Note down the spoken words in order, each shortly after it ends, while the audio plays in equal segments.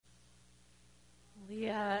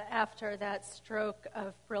Leah, after that stroke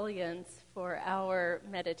of brilliance for our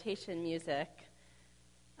meditation music,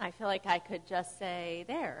 I feel like I could just say,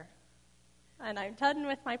 there, and I'm done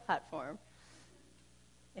with my platform.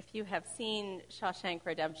 If you have seen Shawshank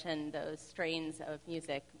Redemption, those strains of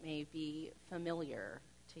music may be familiar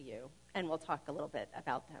to you, and we'll talk a little bit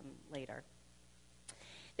about them later.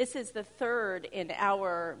 This is the third in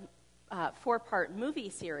our four-part movie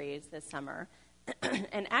series this summer,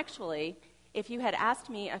 and actually, if you had asked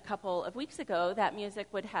me a couple of weeks ago, that music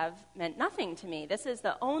would have meant nothing to me. This is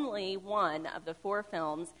the only one of the four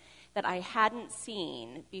films that I hadn't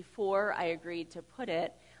seen before I agreed to put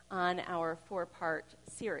it on our four-part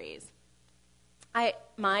series.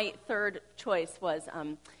 My third choice was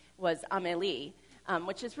Amélie,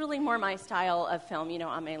 which is really more my style of film. You know,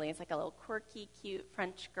 Amélie is like a little quirky, cute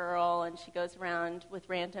French girl, and she goes around with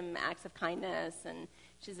random acts of kindness, and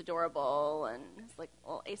she's adorable, and it's like a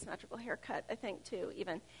little asymmetrical haircut, I think, too,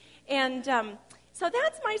 even. And so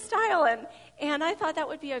that's my style, and I thought that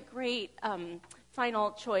would be a great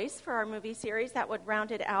final choice for our movie series that would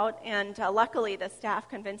round it out. And luckily, the staff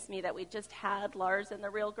convinced me that we just had Lars and the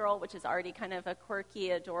Real Girl, which is already kind of a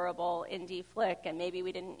quirky, adorable indie flick, and maybe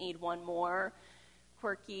we didn't need one more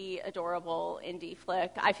quirky, adorable indie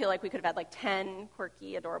flick. I feel like we could have had like 10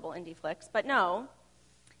 quirky, adorable indie flicks, but no.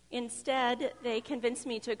 Instead, they convinced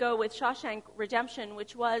me to go with Shawshank Redemption,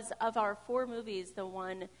 which was, of our four movies, the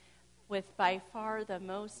one with by far the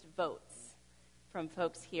most votes from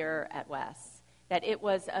folks here at Wes. That it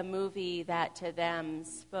was a movie that to them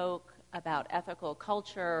spoke about ethical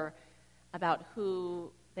culture, about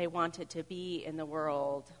who they wanted to be in the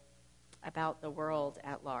world, about the world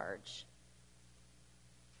at large.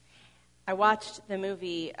 I watched the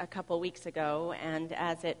movie a couple weeks ago, and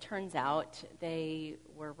as it turns out, they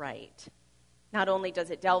were right. Not only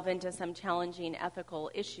does it delve into some challenging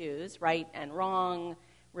ethical issues, right and wrong,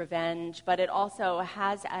 revenge, but it also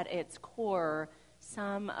has at its core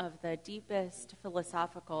some of the deepest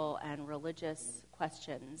philosophical and religious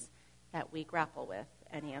questions that we grapple with,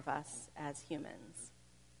 any of us as humans.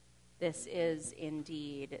 This is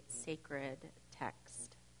indeed sacred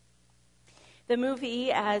text. The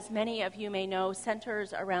movie, as many of you may know,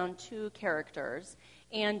 centers around two characters.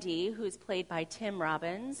 Andy, who's played by Tim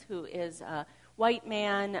Robbins, who is a white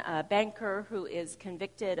man, a banker who is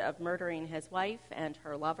convicted of murdering his wife and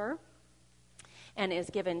her lover, and is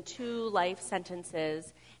given 2 life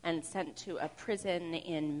sentences and sent to a prison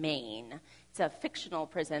in Maine. It's a fictional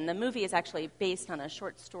prison. The movie is actually based on a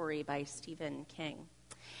short story by Stephen King.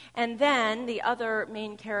 And then the other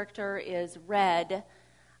main character is Red,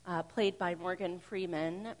 played by Morgan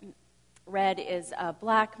Freeman. Red is a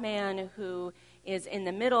black man who is in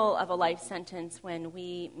the middle of a life sentence when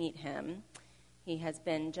we meet him. He has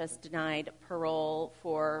been just denied parole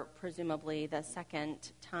for presumably the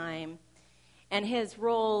second time. And his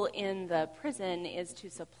role in the prison is to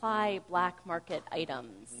supply black market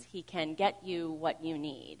items. He can get you what you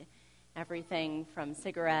need, everything from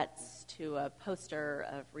cigarettes to a poster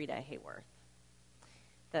of Rita Hayworth.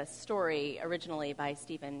 The story, originally by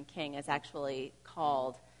Stephen King, is actually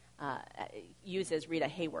called, uses Rita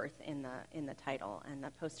Hayworth in the title, and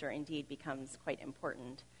the poster indeed becomes quite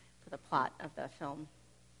important for the plot of the film.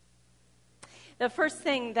 The first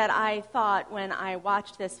thing that I thought when I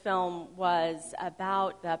watched this film was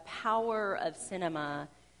about the power of cinema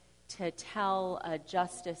to tell a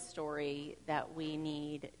justice story that we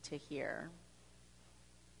need to hear.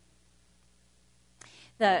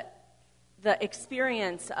 The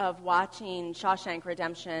experience of watching Shawshank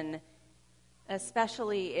Redemption,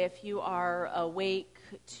 especially if you are awake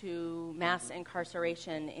to mass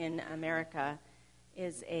incarceration in America,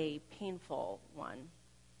 is a painful one.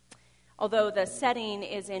 Although the setting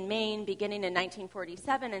is in Maine beginning in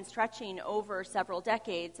 1947 and stretching over several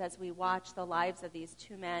decades as we watch the lives of these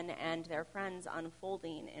 2 men and their friends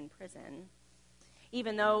unfolding in prison,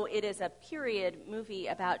 even though it is a period movie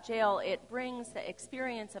about jail, it brings the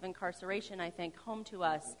experience of incarceration, I think, home to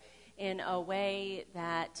us in a way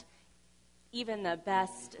that even the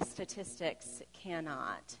best statistics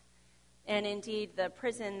cannot. And indeed, the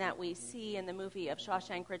prison that we see in the movie of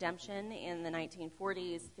Shawshank Redemption in the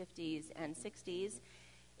 1940s, 50s, and 60s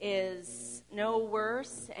is no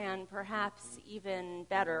worse and perhaps even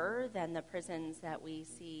better than the prisons that we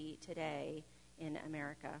see today in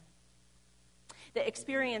America. The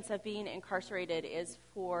experience of being incarcerated is,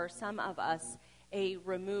 for some of us, a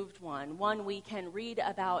removed one we can read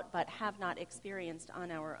about but have not experienced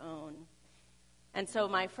on our own. And so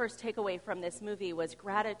my first takeaway from this movie was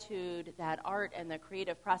gratitude that art and the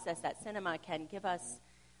creative process, that cinema, can give us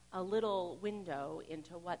a little window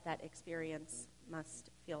into what that experience must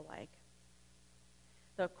feel like.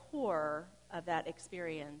 the core of that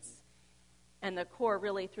experience. And the core,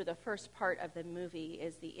 really, through the first part of the movie,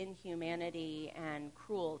 is the inhumanity and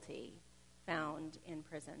cruelty found in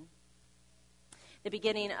prison. The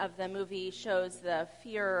beginning of the movie shows the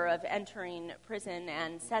fear of entering prison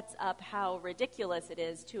and sets up how ridiculous it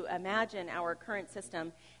is to imagine our current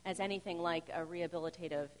system as anything like a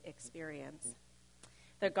rehabilitative experience.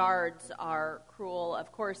 The guards are cruel,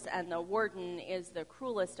 of course, and the warden is the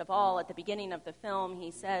cruelest of all. At the beginning of the film,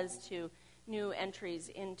 he says to new entries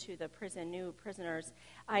into the prison, new prisoners,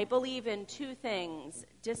 "I believe in two things,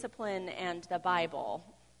 discipline and the Bible.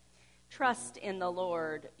 Trust in the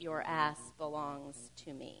Lord, your ass belongs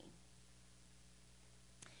to me."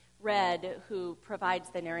 Red, who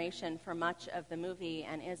provides the narration for much of the movie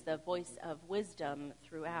and is the voice of wisdom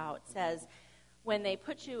throughout, says, when they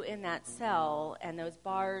put you in that cell and those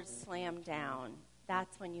bars slam down,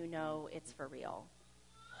 that's when you know it's for real.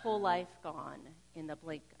 Whole life gone in the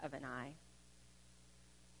blink of an eye.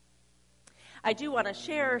 I do want to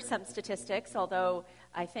share some statistics, although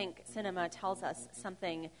I think cinema tells us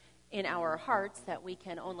something in our hearts that we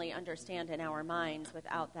can only understand in our minds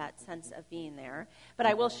without that sense of being there. But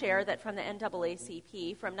I will share that from the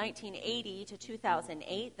NAACP, from 1980 to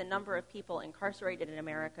 2008, the number of people incarcerated in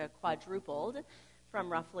America quadrupled from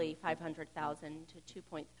roughly 500,000 to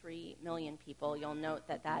 2.3 million people. You'll note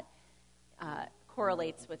that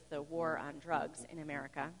correlates with the war on drugs in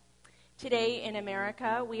America. Today in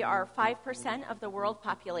America, we are 5% of the world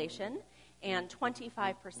population and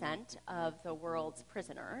 25% of the world's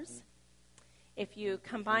prisoners. If you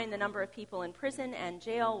combine the number of people in prison and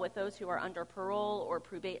jail with those who are under parole or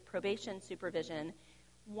probation supervision,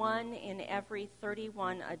 1 in every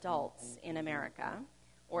 31 adults in America,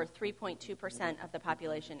 or 3.2% of the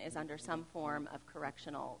population, is under some form of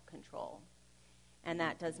correctional control. And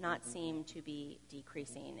that does not seem to be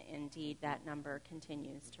decreasing. Indeed, that number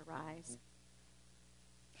continues to rise.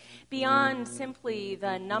 Beyond simply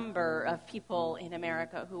the number of people in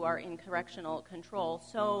America who are in correctional control,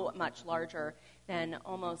 so much larger than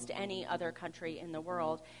almost any other country in the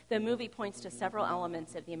world, the movie points to several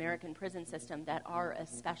elements of the American prison system that are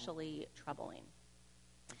especially troubling.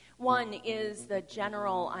 One is the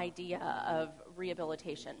general idea of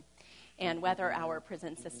rehabilitation and whether our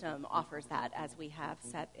prison system offers that as we have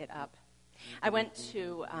set it up. I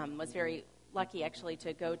was very lucky actually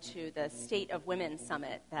to go to the State of Women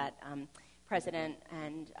Summit that President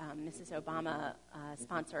and Mrs. Obama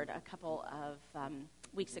sponsored a couple of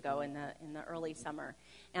weeks ago in the early summer.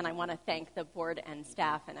 And I want to thank the board and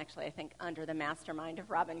staff, and actually I think under the mastermind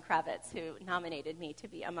of Robin Kravitz, who nominated me to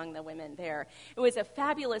be among the women there. It was a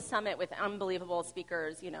fabulous summit with unbelievable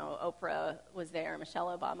speakers. You know, Oprah was there,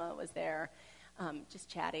 Michelle Obama was there, just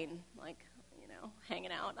chatting,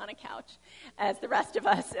 hanging out on a couch, as the rest of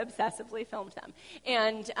us obsessively filmed them.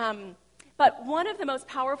 And but one of the most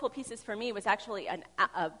powerful pieces for me was actually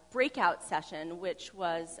a breakout session, which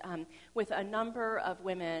was with a number of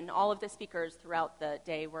women. All of the speakers throughout the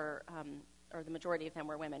day were, or the majority of them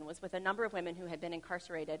were women, was with a number of women who had been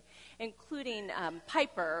incarcerated, including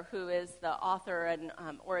Piper, who is the author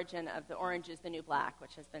and origin of The Orange is the New Black,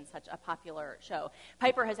 which has been such a popular show.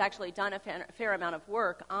 Piper has actually done a fair amount of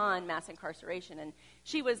work on mass incarceration, and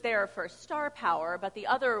she was there for star power, but the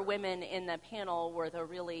other women in the panel were the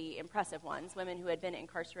really impressive ones, women who had been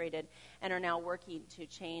incarcerated and are now working to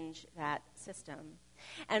change that system.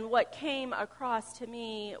 And what came across to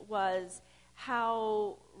me was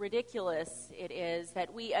how ridiculous it is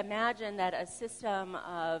that we imagine that a system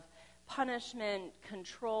of punishment,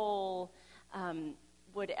 control,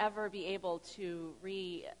 would ever be able to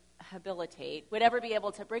rehabilitate, would ever be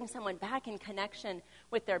able to bring someone back in connection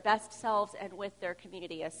with their best selves and with their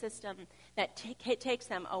community, a system that takes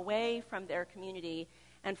them away from their community,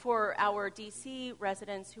 and for our D.C.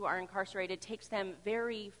 residents who are incarcerated, takes them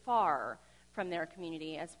very far from their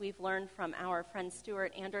community. As we've learned from our friend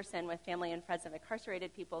Stuart Anderson with Family and Friends of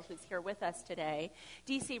Incarcerated People, who's here with us today,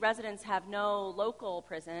 D.C. residents have no local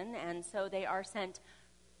prison, and so they are sent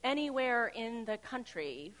anywhere in the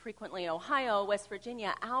country, frequently Ohio, West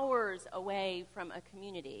Virginia, hours away from a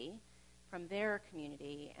community, from their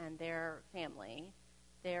community and their family,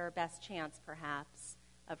 their best chance, perhaps,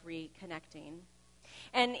 of reconnecting.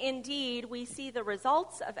 And indeed, we see the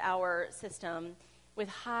results of our system with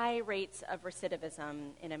high rates of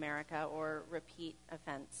recidivism in America, or repeat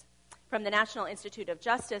offense. From the National Institute of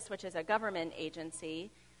Justice, which is a government agency,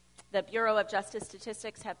 the Bureau of Justice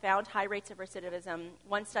Statistics have found high rates of recidivism.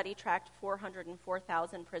 One study tracked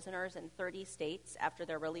 404,000 prisoners in 30 states after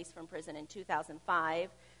their release from prison in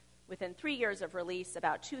 2005. Within 3 years of release,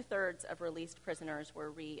 about 2/3 of released prisoners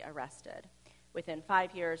were rearrested. Within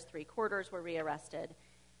 5 years, 3/4 were rearrested.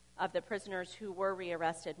 Of the prisoners who were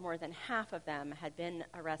rearrested, more than half of them had been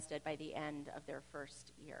arrested by the end of their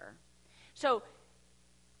first year. So,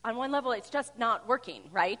 on one level, it's just not working,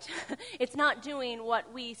 right? It's not doing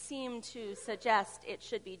what we seem to suggest it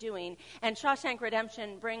should be doing. And Shawshank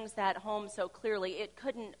Redemption brings that home so clearly. It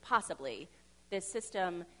couldn't possibly, this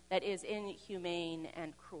system that is inhumane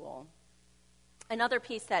and cruel. Another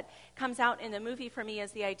piece that comes out in the movie for me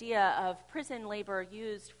is the idea of prison labor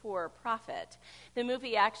used for profit. The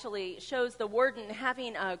movie actually shows the warden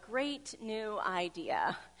having a great new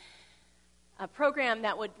idea, a program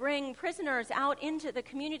that would bring prisoners out into the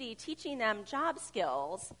community, teaching them job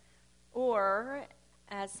skills, or,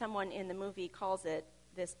 as someone in the movie calls it,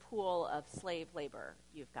 this pool of slave labor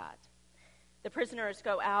you've got. The prisoners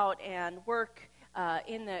go out and work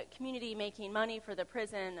in the community, making money for the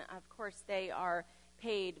prison. Of course, they are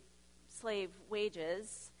paid slave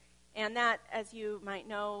wages, and that, as you might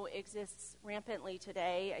know, exists rampantly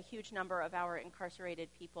today. A huge number of our incarcerated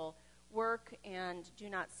people work and do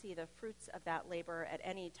not see the fruits of that labor at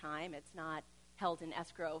any time. It's not held in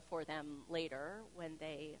escrow for them later when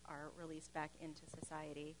they are released back into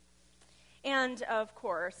society. And, of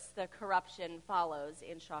course, the corruption follows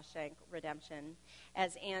in Shawshank Redemption.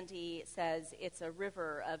 As Andy says, it's a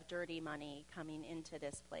river of dirty money coming into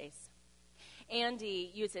this place.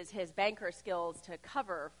 Andy uses his banker skills to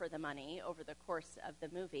cover for the money over the course of the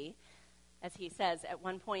movie. As he says, at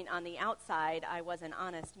one point on the outside, I was an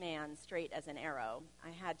honest man, straight as an arrow. I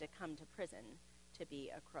had to come to prison to be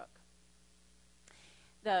a crook.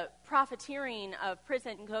 The profiteering of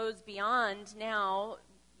prison goes beyond now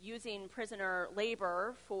using prisoner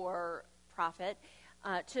labor for profit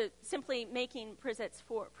to simply making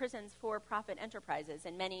prisons for-profit enterprises.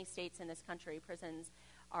 In many states in this country, prisons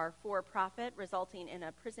are for-profit, resulting in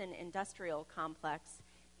a prison industrial complex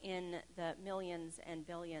in the millions and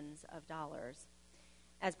billions of dollars.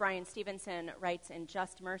 As Brian Stevenson writes in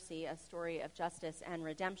Just Mercy, a story of justice and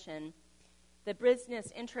redemption, the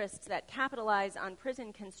business interests that capitalize on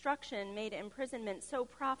prison construction made imprisonment so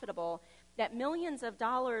profitable that millions of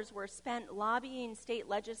dollars were spent lobbying state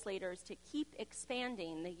legislators to keep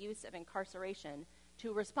expanding the use of incarceration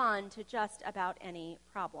to respond to just about any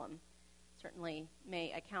problem. Certainly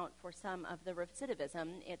may account for some of the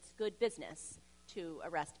recidivism. It's good business to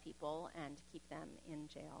arrest people and keep them in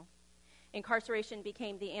jail. Incarceration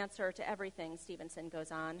became the answer to everything, Stevenson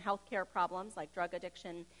goes on. Healthcare problems like drug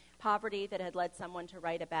addiction, poverty that had led someone to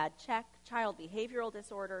write a bad check, child behavioral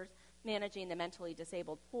disorders, managing the mentally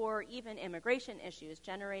disabled poor, even immigration issues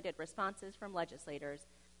generated responses from legislators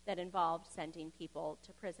that involved sending people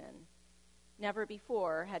to prison. Never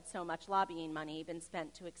before had so much lobbying money been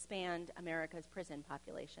spent to expand America's prison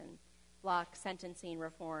population, block sentencing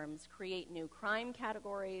reforms, create new crime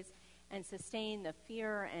categories, and sustain the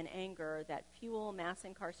fear and anger that fuel mass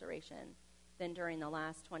incarceration than during the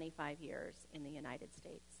last 25 years in the United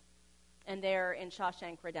States. And there in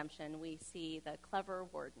Shawshank Redemption, we see the clever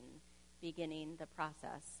warden beginning the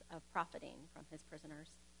process of profiting from his prisoners.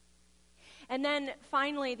 And then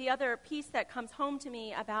finally, the other piece that comes home to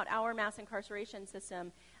me about our mass incarceration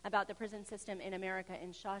system, about the prison system in America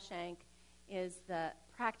in Shawshank, is the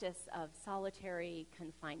practice of solitary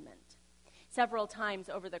confinement. Several times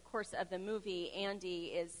over the course of the movie, Andy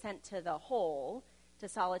is sent to the hole, to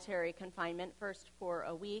solitary confinement, first for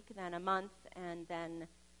a week, then a month, and then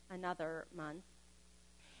another month.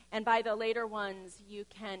 And by the later ones, you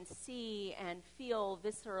can see and feel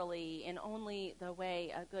viscerally in only the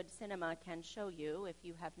way a good cinema can show you, if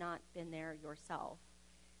you have not been there yourself,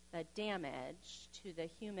 the damage to the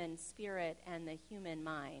human spirit and the human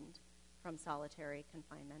mind from solitary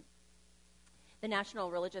confinement. The National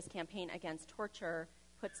Religious Campaign Against Torture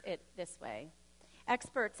puts it this way.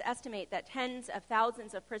 Experts estimate that tens of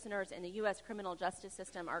thousands of prisoners in the U.S. criminal justice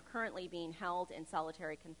system are currently being held in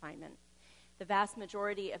solitary confinement. The vast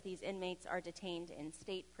majority of these inmates are detained in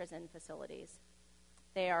state prison facilities.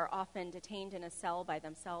 They are often detained in a cell by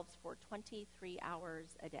themselves for 23 hours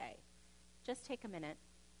a day. Just take a minute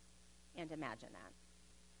and imagine that.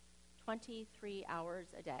 23 hours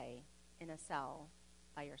a day in a cell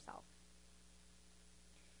by yourself.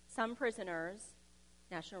 Some prisoners,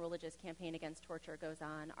 National Religious Campaign Against Torture goes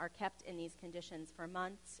on, are kept in these conditions for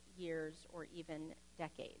months, years, or even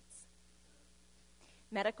decades.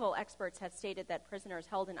 Medical experts have stated that prisoners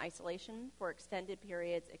held in isolation for extended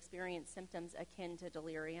periods experience symptoms akin to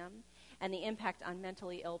delirium, and the impact on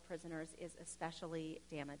mentally ill prisoners is especially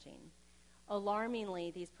damaging.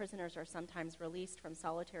 Alarmingly, these prisoners are sometimes released from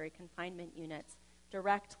solitary confinement units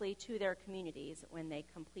directly to their communities when they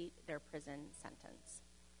complete their prison sentence.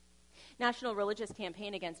 National Religious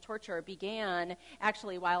Campaign Against Torture began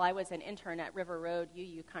actually while I was an intern at River Road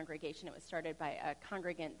UU congregation. It was started by a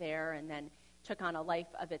congregant there and then took on a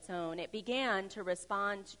life of its own. It began to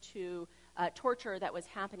respond to torture that was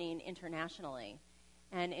happening internationally,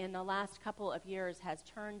 and in the last couple of years has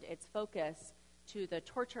turned its focus to the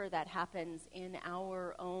torture that happens in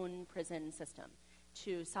our own prison system,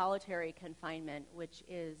 to solitary confinement, which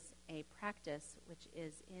is a practice which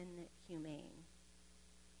is inhumane.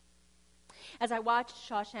 As I watched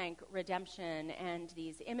Shawshank Redemption and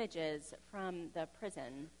these images from the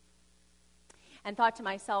prison, and thought to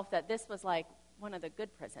myself that this was like one of the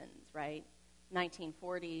good prisons, right?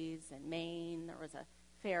 1940s in Maine, there was a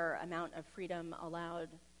fair amount of freedom allowed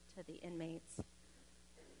to the inmates.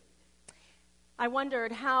 I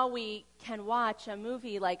wondered how we can watch a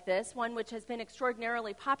movie like this, one which has been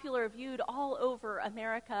extraordinarily popular, viewed all over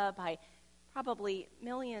America by probably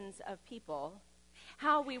millions of people,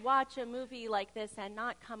 how we watch a movie like this and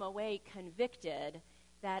not come away convicted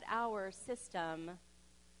that our system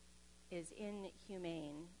is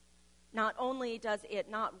inhumane. Not only does it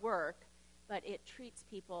not work, but it treats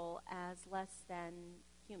people as less than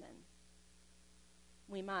human.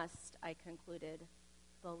 We must, I concluded,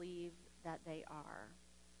 believe that they are.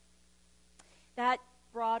 That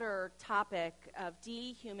broader topic of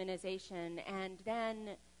dehumanization and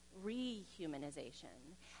then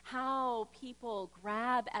rehumanization, how people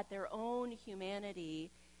grab at their own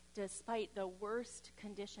humanity despite the worst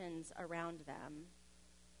conditions around them,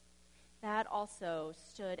 that also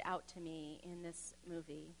stood out to me in this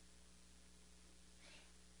movie.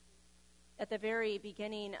 At the very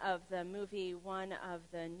beginning of the movie, one of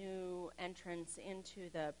the new entrants into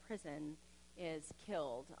the prison is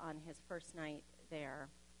killed on his first night there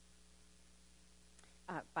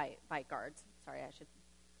by guards. Sorry, I should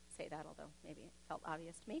say that, although maybe it felt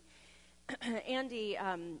obvious to me. Andy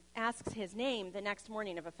asks his name the next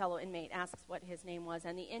morning of a fellow inmate, asks what his name was,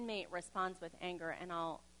 and the inmate responds with anger, and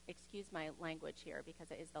I'll excuse my language here because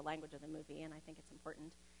it is the language of the movie and I think it's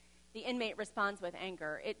important. The inmate responds with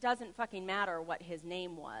anger. It doesn't fucking matter what his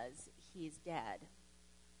name was. He's dead.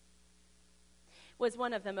 Was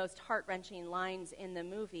one of the most heart-wrenching lines in the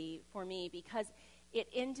movie for me because it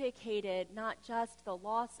indicated not just the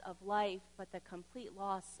loss of life, but the complete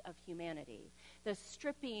loss of humanity, the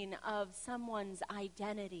stripping of someone's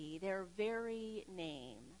identity, their very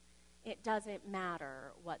name. It doesn't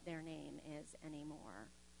matter what their name is anymore.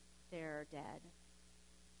 They're dead.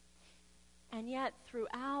 And yet,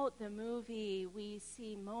 throughout the movie, we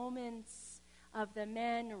see moments of the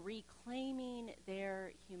men reclaiming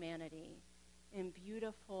their humanity in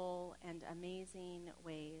beautiful and amazing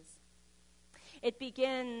ways. It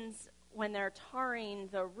begins when they're tarring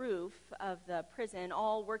the roof of the prison,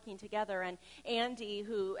 all working together, and Andy,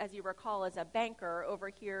 who, as you recall, is a banker,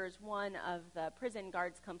 overhears one of the prison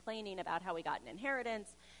guards complaining about how he got an inheritance,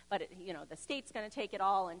 but the state's going to take it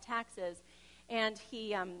all in taxes. And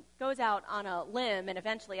he goes out on a limb and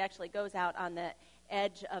eventually actually goes out on the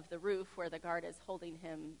edge of the roof where the guard is holding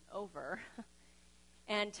him over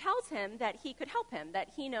and tells him that he could help him, that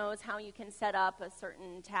he knows how you can set up a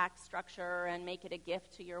certain tax structure and make it a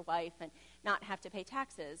gift to your wife and not have to pay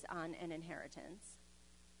taxes on an inheritance.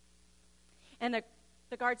 And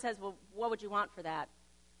the guard says, well, what would you want for that?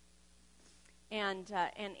 And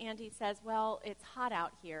Andy says, well, it's hot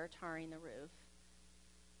out here tarring the roof.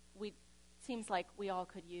 Seems like we all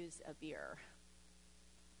could use a beer.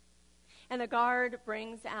 And the guard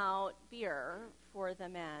brings out beer for the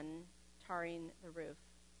men tarring the roof.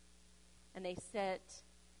 And they sit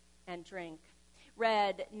and drink.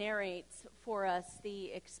 Red narrates for us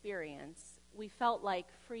the experience. We felt like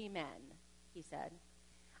free men, he said.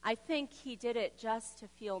 I think he did it just to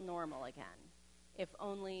feel normal again, if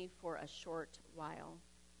only for a short while.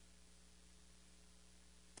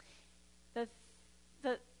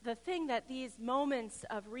 The thing that these moments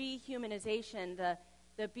of rehumanization,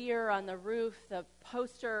 the beer on the roof, the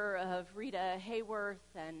poster of Rita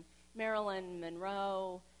Hayworth and Marilyn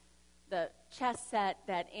Monroe, the chess set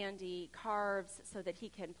that Andy carves so that he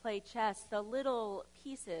can play chess, the little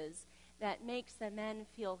pieces that makes the men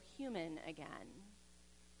feel human again.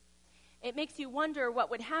 It makes you wonder what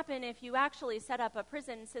would happen if you actually set up a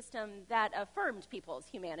prison system that affirmed people's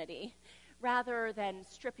humanity rather than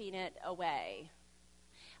stripping it away.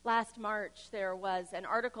 Last March, there was an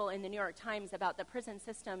article in the New York Times about the prison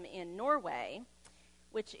system in Norway,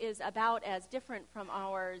 which is about as different from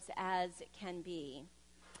ours as can be.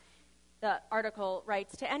 The article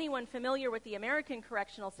writes, to anyone familiar with the American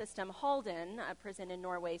correctional system, Halden, a prison in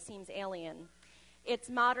Norway, seems alien. Its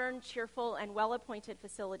modern, cheerful, and well-appointed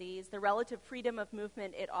facilities, the relative freedom of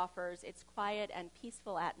movement it offers, its quiet and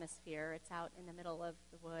peaceful atmosphere, it's out in the middle of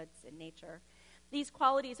the woods in nature. These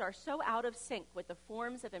qualities are so out of sync with the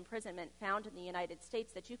forms of imprisonment found in the United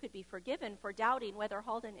States that you could be forgiven for doubting whether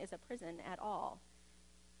Halden is a prison at all.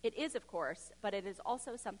 It is, of course, but it is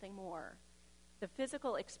also something more. The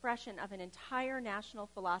physical expression of an entire national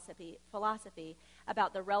philosophy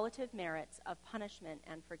about the relative merits of punishment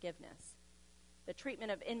and forgiveness. The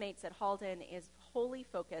treatment of inmates at Halden is wholly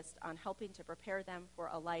focused on helping to prepare them for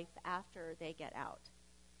a life after they get out.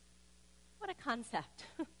 What a concept.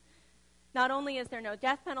 Not only is there no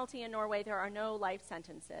death penalty in Norway, there are no life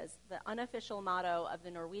sentences. The unofficial motto of the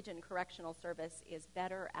Norwegian Correctional Service is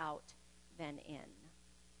better out than in.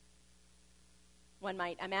 One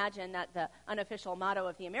might imagine that the unofficial motto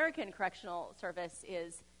of the American Correctional Service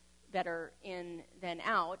is better in than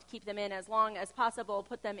out. Keep them in as long as possible.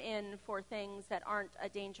 Put them in for things that aren't a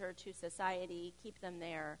danger to society. Keep them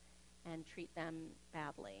there and treat them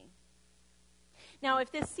badly. Now,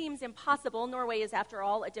 if this seems impossible, Norway is, after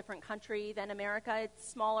all, a different country than America. It's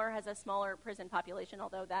smaller, has a smaller prison population,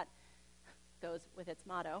 although that goes with its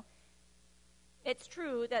motto. It's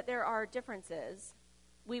true that there are differences.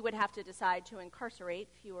 We would have to decide to incarcerate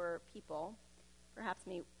fewer people. Perhaps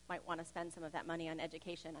we might want to spend some of that money on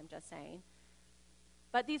education, I'm just saying.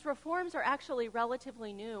 But these reforms are actually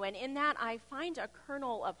relatively new, and in that I find a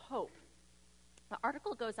kernel of hope. The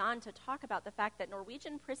article goes on to talk about the fact that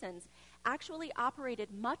Norwegian prisons actually operated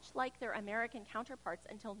much like their American counterparts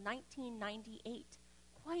until 1998,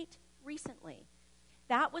 quite recently.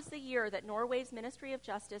 That was the year that Norway's Ministry of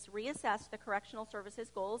Justice reassessed the Correctional Service's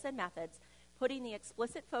goals and methods, putting the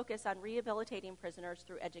explicit focus on rehabilitating prisoners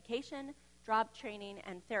through education, job training,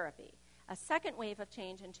 and therapy. A second wave of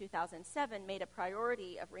change in 2007 made a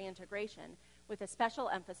priority of reintegration, with a special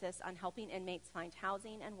emphasis on helping inmates find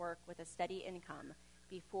housing and work with a steady income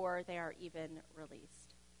before they are even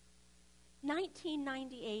released.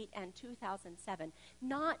 1998 and 2007,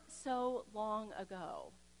 not so long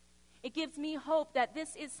ago. It gives me hope that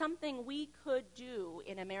this is something we could do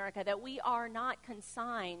in America, that we are not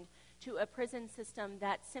consigned to a prison system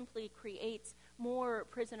that simply creates more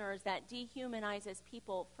prisoners, that dehumanizes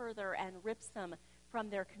people further and rips them from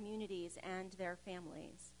their communities and their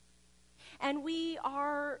families. And we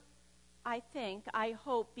are, I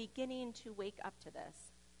hope, beginning to wake up to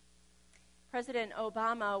this. President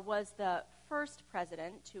Obama was the first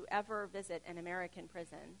president to ever visit an American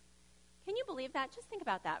prison. Can you believe that? Just think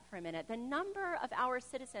about that for a minute. The number of our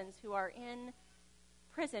citizens who are in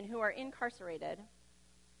prison, who are incarcerated,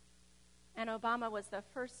 and Obama was the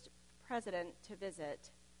first president to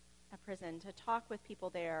visit a prison, to talk with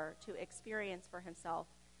people there, to experience for himself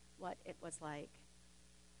what it was like.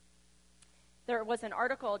 There was an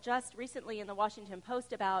article just recently in the Washington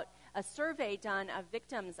Post about a survey done of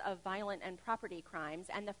victims of violent and property crimes.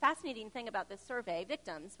 And the fascinating thing about this survey,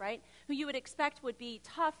 victims, right, who you would expect would be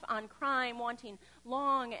tough on crime, wanting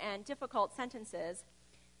long and difficult sentences.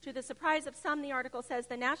 To the surprise of some, the article says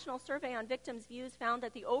the National Survey on Victims' Views found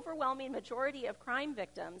that the overwhelming majority of crime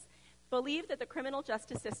victims believe that the criminal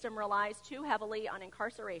justice system relies too heavily on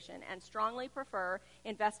incarceration and strongly prefer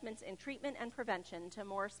investments in treatment and prevention to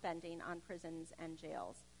more spending on prisons and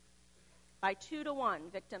jails. By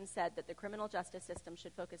 2-1, victims said that the criminal justice system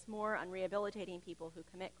should focus more on rehabilitating people who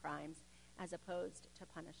commit crimes as opposed to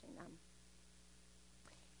punishing them.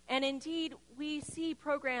 And indeed, we see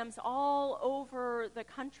programs all over the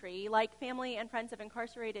country, like Family and Friends of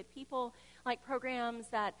Incarcerated People, like programs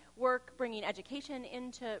that work bringing education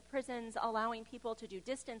into prisons, allowing people to do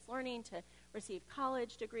distance learning, to receive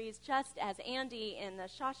college degrees, just as Andy in the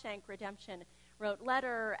Shawshank Redemption wrote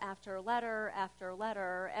letter after letter after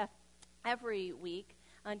letter every week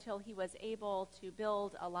until he was able to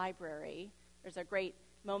build a library. There's a great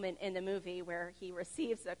moment in the movie where he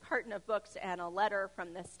receives a carton of books and a letter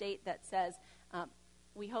from the state that says,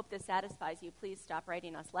 we hope this satisfies you. Please stop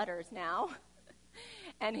writing us letters now.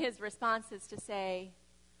 And his response is to say,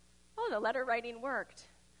 oh, the letter writing worked.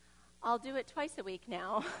 I'll do it twice a week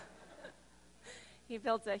now. He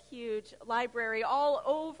builds a huge library all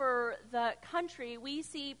over the country. We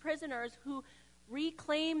see prisoners who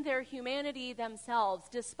reclaim their humanity themselves,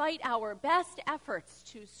 despite our best efforts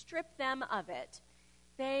to strip them of it.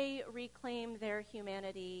 They reclaim their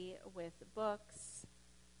humanity with books,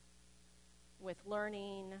 with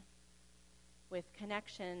learning, with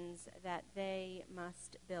connections that they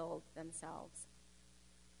must build themselves.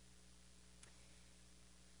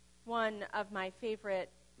 One of my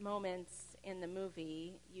favorite moments in the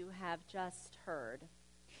movie you have just heard.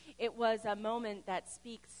 It was a moment that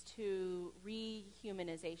speaks to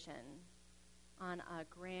rehumanization. on a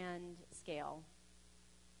grand scale.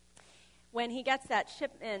 When he gets that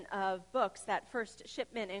shipment of books, that first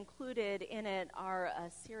shipment included in it are a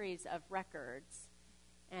series of records.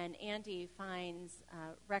 And Andy finds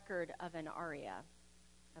a record of an aria,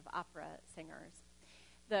 of opera singers.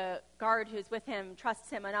 The guard who's with him trusts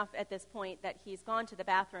him enough at this point that he's gone to the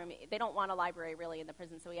bathroom. They don't want a library really in the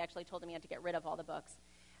prison, so he actually told him he had to get rid of all the books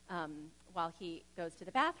while he goes to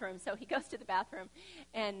the bathroom. So he goes to the bathroom,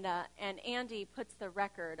 and Andy puts the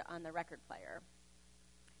record on the record player.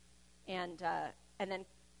 And then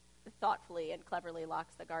thoughtfully and cleverly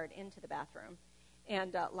locks the guard into the bathroom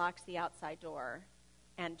and locks the outside door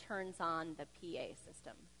and turns on the PA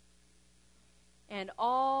system. And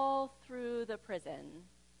all through the prison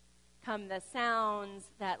come the sounds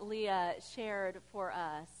that Leah shared for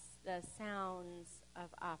us, the sounds of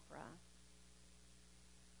opera.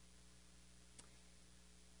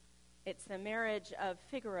 It's the marriage of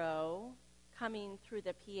Figaro coming through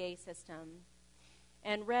the PA system.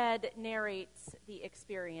 And Red narrates the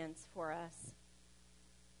experience for us.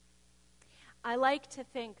 I like to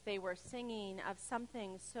think they were singing of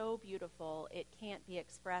something so beautiful it can't be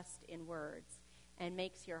expressed in words and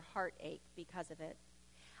makes your heart ache because of it.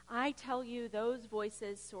 I tell you, those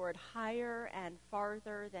voices soared higher and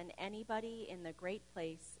farther than anybody in the great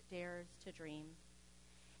place dares to dream.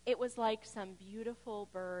 It was like some beautiful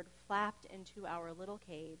bird flapped into our little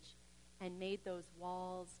cage and made those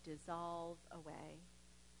walls dissolve away.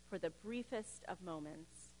 For the briefest of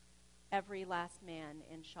moments, every last man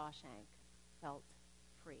in Shawshank felt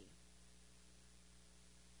free.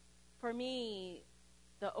 For me,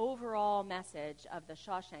 the overall message of the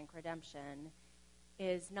Shawshank Redemption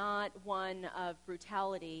is not one of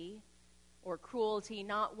brutality or cruelty,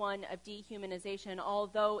 not one of dehumanization,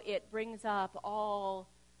 although it brings up all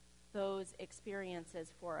those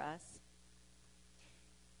experiences for us.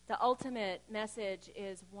 The ultimate message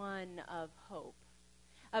is one of hope,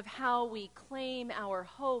 of how we claim our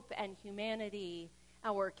hope and humanity,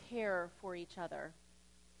 our care for each other.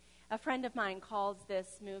 A friend of mine calls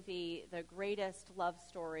this movie the greatest love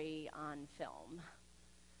story on film.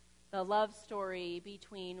 The love story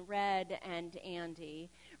between Red and Andy.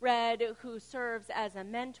 Red, who serves as a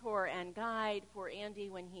mentor and guide for Andy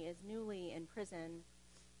when he is newly in prison.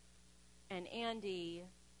 And Andy,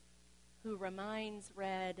 who reminds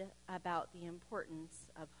Red about the importance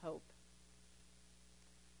of hope.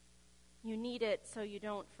 You need it so you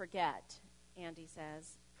don't forget, Andy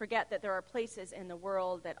says. Forget that there are places in the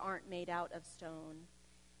world that aren't made out of stone.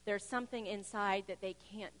 There's something inside that they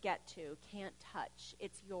can't get to, can't touch.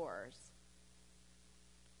 It's yours.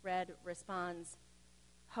 Red responds,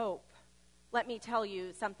 hope. Let me tell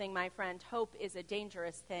you something, my friend. Hope is a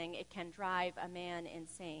dangerous thing. It can drive a man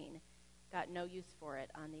insane. Got no use for it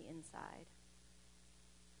on the inside.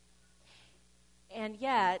 And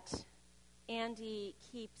yet, Andy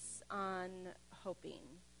keeps on hoping.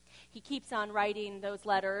 He keeps on writing those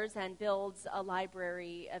letters and builds a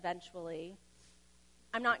library eventually.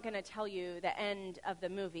 I'm not going to tell you the end of the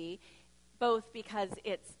movie, both because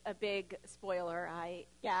it's a big spoiler. I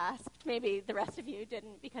gasped. Maybe the rest of you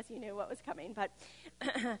didn't because you knew what was coming. But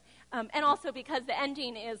and also because the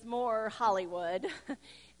ending is more Hollywood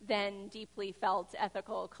than deeply felt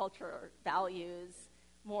ethical culture values,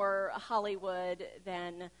 more Hollywood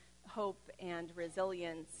than hope and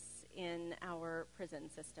resilience in our prison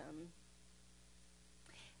system.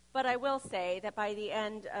 But I will say that by the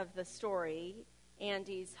end of the story,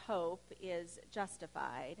 Andy's hope is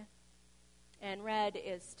justified, and Red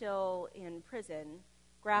is still in prison,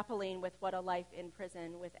 grappling with what a life in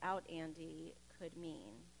prison without Andy could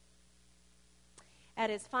mean.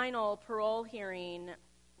 At his final parole hearing,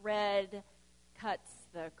 Red cuts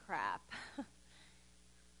the crap.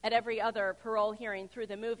 At every other parole hearing through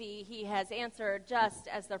the movie, he has answered just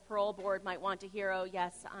as the parole board might want to hear, oh,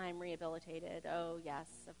 yes, I'm rehabilitated. Oh, yes,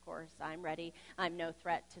 of course, I'm ready. I'm no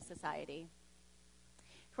threat to society.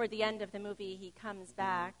 Toward the end of the movie, he comes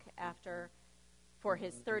back for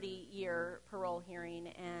his 30-year parole hearing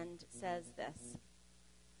and says this: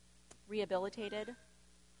 rehabilitated?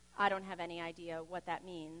 I don't have any idea what that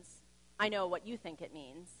means. I know what you think it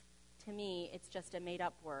means. To me, it's just a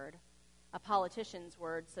made-up word, a politician's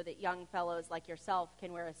word, so that young fellows like yourself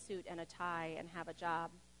can wear a suit and a tie and have a job.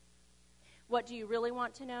 What do you really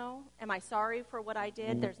want to know? Am I sorry for what I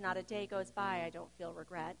did? There's not a day goes by I don't feel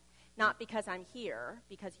regret. Not because I'm here,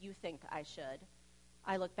 because you think I should.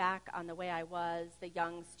 I look back on the way I was, the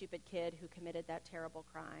young, stupid kid who committed that terrible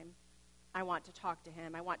crime. I want to talk to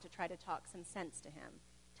him. I want to try to talk some sense to him,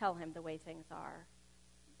 tell him the way things are.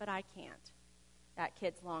 But I can't. That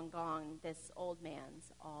kid's long gone. This old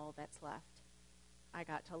man's all that's left. I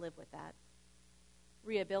got to live with that.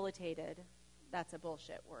 Rehabilitated, that's a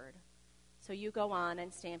bullshit word. So you go on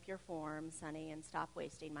and stamp your form, Sonny, and stop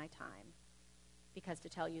wasting my time. Because to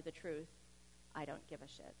tell you the truth, I don't give a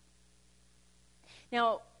shit.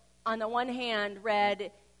 Now, on the one hand,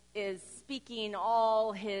 Red is speaking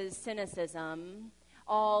all his cynicism,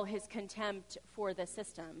 all his contempt for the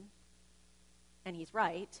system, and he's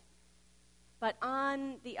right. But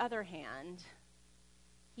on the other hand,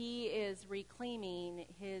 he is reclaiming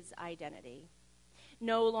his identity,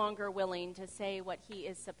 no longer willing to say what he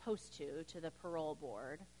is supposed to the parole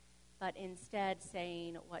board, but instead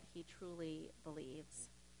saying what he truly believes.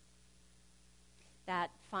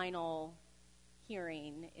 That final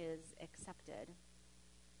hearing is accepted.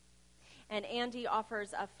 And Andy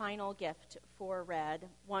offers a final gift for Red,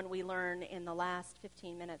 one we learn in the last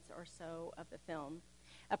 15 minutes or so of the film.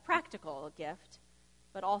 A practical gift,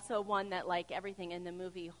 but also one that, like everything in the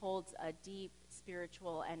movie, holds a deep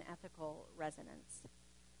spiritual and ethical resonance.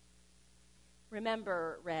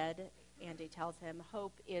 Remember, Red, Andy tells him,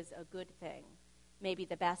 hope is a good thing, maybe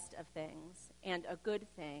the best of things, and a good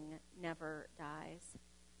thing never dies.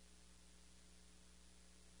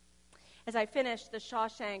 As I finished The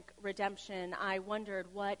Shawshank Redemption, I wondered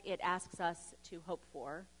what it asks us to hope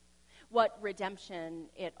for, what redemption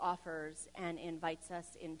it offers and invites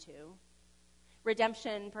us into.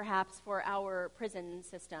 Redemption, perhaps, for our prison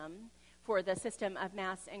system, for the system of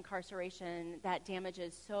mass incarceration that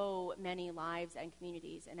damages so many lives and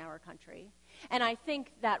communities in our country. And I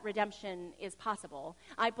think that redemption is possible.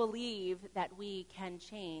 I believe that we can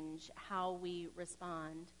change how we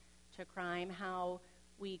respond to crime, how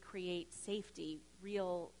we create safety,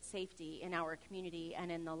 real safety in our community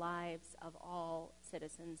and in the lives of all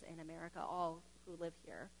citizens in America, all who live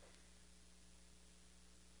here.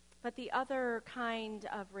 But the other kind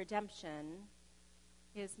of redemption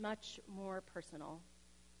is much more personal.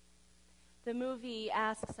 The movie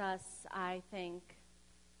asks us, I think,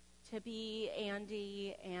 to be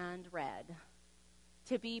Andy and Red,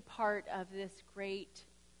 to be part of this great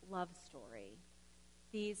love story,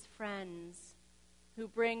 these friends who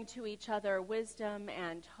bring to each other wisdom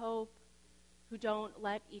and hope, who don't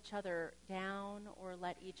let each other down or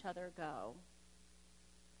let each other go.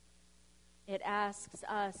 It asks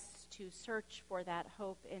us to search for that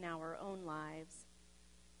hope in our own lives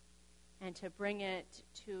and to bring it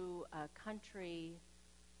to a country,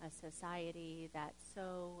 a society that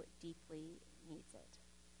so deeply needs it.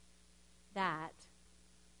 That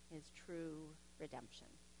is true redemption.